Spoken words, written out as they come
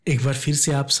एक बार फिर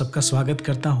से आप सबका स्वागत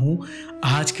करता हूं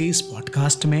आज के इस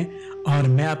पॉडकास्ट में। और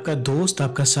मैं आपका दोस्त,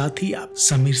 आपका साथी, आप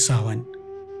समीर सावन।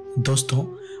 दोस्तों,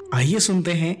 आइए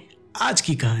सुनते हैं आज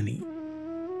की कहानी।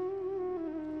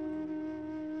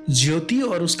 ज्योति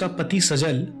और उसका पति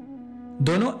सजल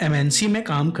दोनों एमएनसी में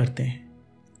काम करते हैं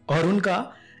और उनका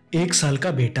 1 साल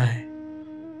का बेटा है।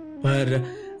 पर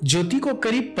ज्योति को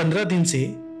करीब 15 दिन से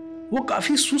वो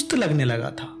काफी सुस्त लगने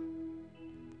लगा था।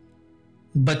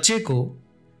 बच्चे को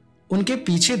उनके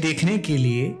पीछे देखने के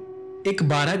लिए एक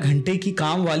 12 घंटे की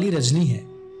काम वाली रजनी है।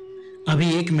 अभी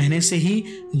 1 महीने से ही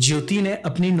ज्योति ने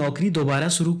अपनी नौकरी दोबारा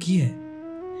शुरू की है,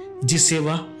 जिससे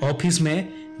वह ऑफिस में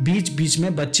बीच बीच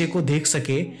में बच्चे को देख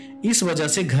सके। इस वजह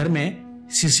से घर में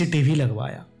सीसीटीवी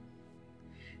लगवाया।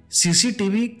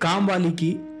 सीसीटीवी काम वाली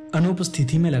की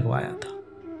अनुपस्थिति में लगवाया था।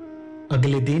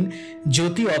 अगले दिन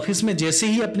ज्योति ऑफिस में जैसे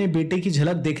ही अपने बेटे की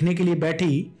झलक देखने के लिए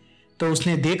बैठी तो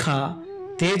उसने देखा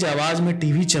तेज आवाज में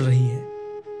टीवी चल रही है।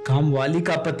 काम वाली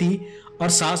का पति और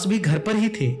सास भी घर पर ही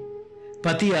थे।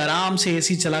 पति आराम से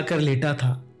एसी चलाकर लेटा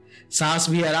था, सास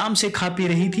भी आराम से खा पी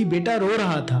रही थी। बेटा रो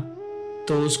रहा था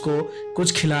तो उसको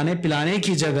कुछ खिलाने पिलाने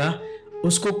की जगह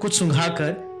उसको कुछ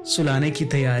सुंघाकर सुलाने की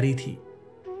तैयारी थी।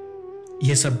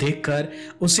 यह सब देखकर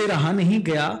उसे रहा नहीं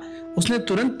गया। उसने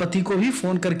तुरंत पति को भी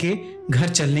फोन करके घर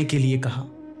चलने के लिए कहा।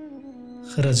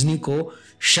 रजनी को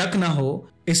शक न हो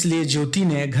इसलिए ज्योति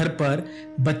ने घर पर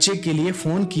बच्चे के लिए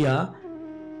फोन किया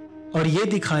और यह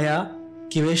दिखाया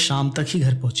कि वे शाम तक ही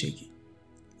घर पहुंचेगी।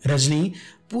 रजनी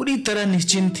पूरी तरह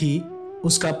निश्चिंत थी।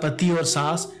 उसका पति और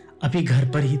सास अभी घर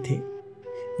पर ही थे।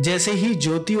 जैसे ही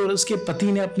ज्योति और उसके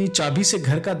पति ने अपनी चाबी से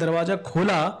घर का दरवाजा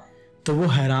खोला तो वो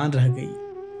हैरान रह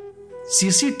गई।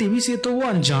 सीसीटीवी से तो वो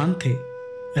अनजान थे।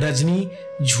 रजनी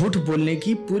झूठ बोलने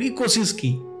की पूरी कोशिश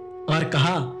की और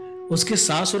कहा उसके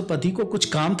सास और पति को कुछ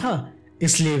काम था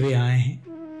इसलिए वे आए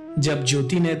हैं। जब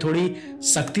ज्योति ने थोड़ी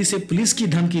सख्ती से पुलिस की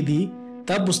धमकी दी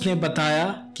तब उसने बताया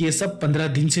कि यह सब 15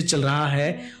 दिन से चल रहा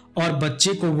है और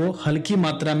बच्चे को वो हल्की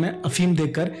मात्रा में अफीम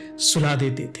देकर सुला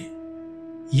देते थे।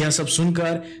 यह सब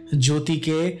सुनकर ज्योति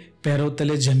के पैरों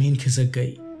तले जमीन खिसक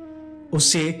गई।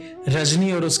 उससे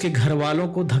रजनी और उसके घर वालों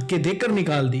को धक्के देकर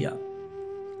निकाल दिया।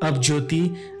 अब ज्योति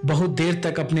बहुत देर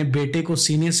तक अपने बेटे को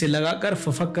सीने से लगाकर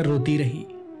फफक कर रोती रही।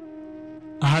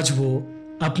 आज वो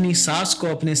अपनी सास को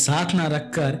अपने साथ ना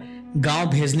रखकर गांव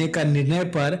भेजने का निर्णय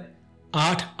पर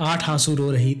 8 आंसू रो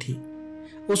रही थी।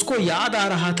 उसको याद आ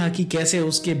रहा था कि कैसे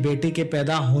उसके बेटे के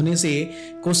पैदा होने से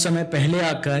कुछ समय पहले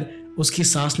आकर उसकी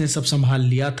सास ने सब संभाल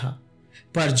लिया था।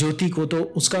 पर ज्योति को तो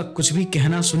उसका कुछ भी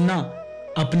कहना सुनना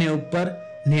अपने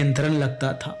ऊपर नियंत्रण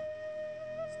लगता था।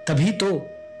 तभी तो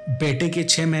बेटे के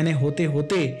 6 महीने होते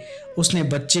होते उसने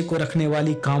बच्चे को रखने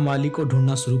वाली काम वाली को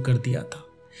ढूंढना शुरू कर दिया था।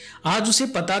 आज उसे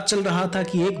पता चल रहा था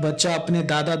कि एक बच्चा अपने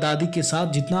दादा दादी के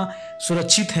साथ जितना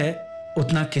सुरक्षित है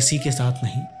उतना किसी के साथ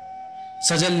नहीं।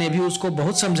 सजल ने भी उसको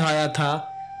बहुत समझाया था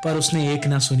पर उसने एक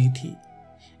ना सुनी थी।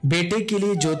 बेटे के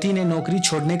लिए ज्योति ने नौकरी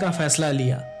छोड़ने का फैसला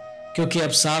लिया क्योंकि अब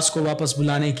सास को वापस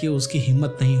बुलाने की उसकी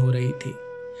हिम्मत नहीं हो रही थी।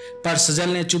 पर सजल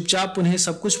ने चुपचाप उन्हें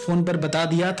सब कुछ फोन पर बता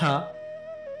दिया था।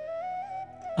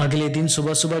 अगले दिन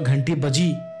सुबह सुबह घंटी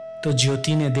बजी तो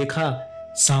ज्योति ने देखा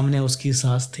सामने उसकी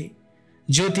सास थी।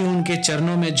 ज्योति उनके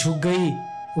चरणों में झुक गई।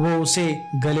 वो उसे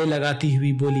गले लगाती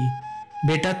हुई बोली,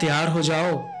 बेटा तैयार हो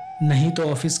जाओ, नहीं तो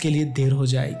ऑफिस के लिए देर हो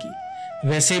जाएगी।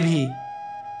 वैसे भी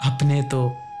अपने तो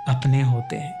अपने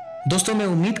होते हैं। दोस्तों, मैं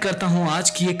उम्मीद करता हूं आज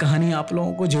की ये कहानी आप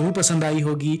लोगों को जरूर पसंद आई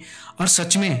होगी। और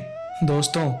सच में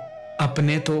दोस्तों,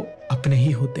 अपने तो अपने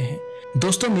ही होते हैं।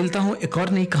 दोस्तों, मिलता हूं एक और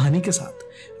नई कहानी के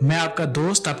साथ। मैं आपका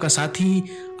दोस्त, आपका साथी,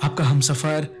 आपका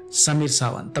हमसफर समीर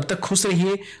सावन। तब तक खुश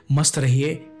रहिए, मस्त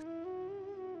रहिए।